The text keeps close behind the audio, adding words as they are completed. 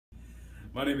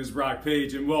My name is Brock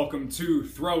Page and welcome to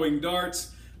Throwing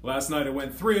Darts. Last night I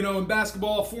went 3-0 in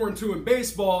basketball, 4-2 in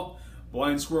baseball.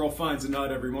 Blind squirrel finds a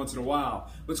nut every once in a while.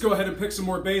 Let's go ahead and pick some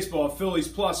more baseball. Phillies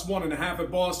plus 1.5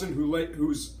 at Boston,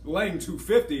 who's laying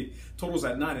 250. Totals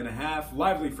at 9.5.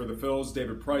 Lively for the Phils,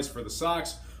 David Price for the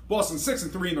Sox. Boston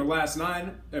 6-3 in their last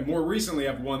 9, and more recently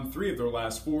have won 3 of their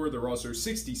last 4. They're also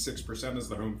 66% as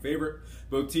the home favorite.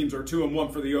 Both teams are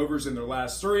 2-1 for the overs in their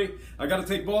last 3. I got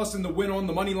to take Boston to win on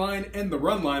the money line and the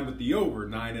run line with the over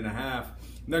 9.5.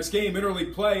 Next game,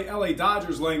 interleague play, LA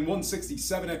Dodgers laying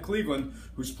 167 at Cleveland,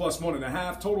 who's plus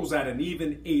 1.5. Totals at an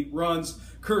even 8 runs.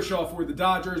 Kershaw for the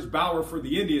Dodgers, Bauer for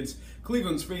the Indians.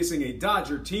 Cleveland's facing a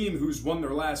Dodger team who's won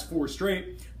their last 4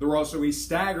 straight. They're also a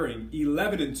staggering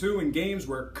 11-2 in games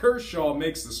where Kershaw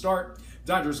makes the start.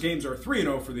 Dodgers games are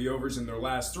 3-0 for the overs in their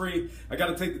last 3. I got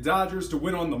to take the Dodgers to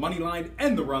win on the money line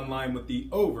and the run line with the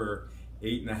over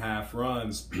 8.5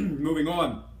 runs. Moving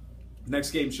on.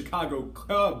 Next game, Chicago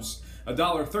Cubs,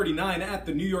 $1.39 at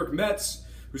the New York Mets,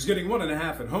 who's getting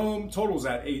 1.5 at home. Totals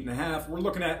at 8.5. We're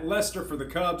looking at Lester for the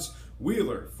Cubs,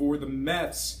 Wheeler for the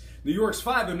Mets. New York's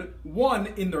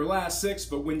 5-1 in their last 6,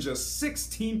 but win just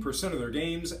 16% of their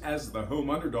games as the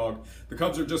home underdog. The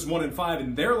Cubs are just 1-5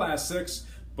 in their last 6,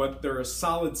 but they're a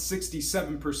solid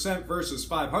 67% versus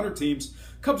 500 teams.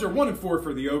 Cubs are 1-4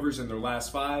 for the overs in their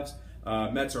last 5.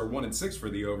 Mets are 1-6 for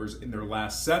the overs in their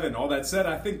last 7. All that said,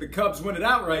 I think the Cubs win it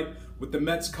outright with the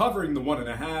Mets covering the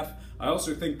 1.5. I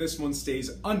also think this one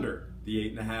stays under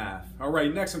the 8.5. All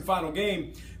right, next and final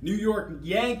game, New York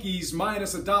Yankees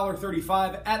minus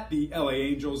 $1.35 at the LA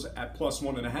Angels at plus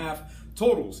 1.5.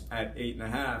 Totals at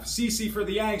 8.5. CC for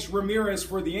the Yanks, Ramirez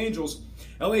for the Angels.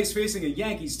 LA's facing a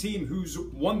Yankees team who's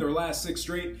won their last 6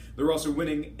 straight. They're also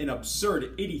winning an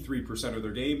absurd 83% of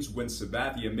their games when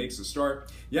Sabathia makes a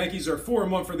start. Yankees are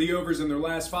 4-1 for the overs in their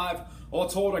last 5. All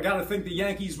told, I got to think the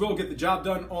Yankees will get the job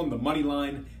done on the money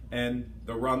line and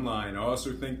the run line. I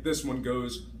also think this one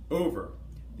goes over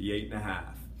the 8.5.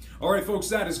 All right, folks,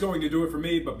 that is going to do it for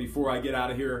me. But before I get out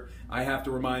of here, I have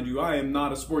to remind you I am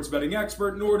not a sports betting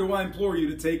expert, nor do I implore you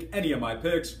to take any of my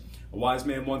picks. A wise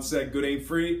man once said, good ain't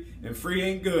free, and free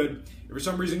ain't good. If for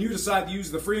some reason you decide to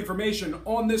use the free information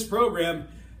on this program,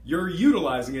 you're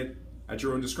utilizing it at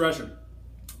your own discretion.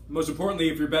 Most importantly,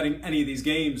 if you're betting any of these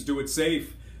games, do it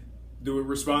safe, do it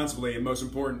responsibly, and most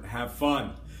important, have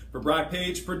fun. For Brock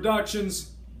Page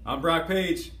Productions, I'm Brock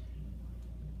Page.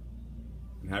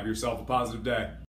 And have yourself a positive day.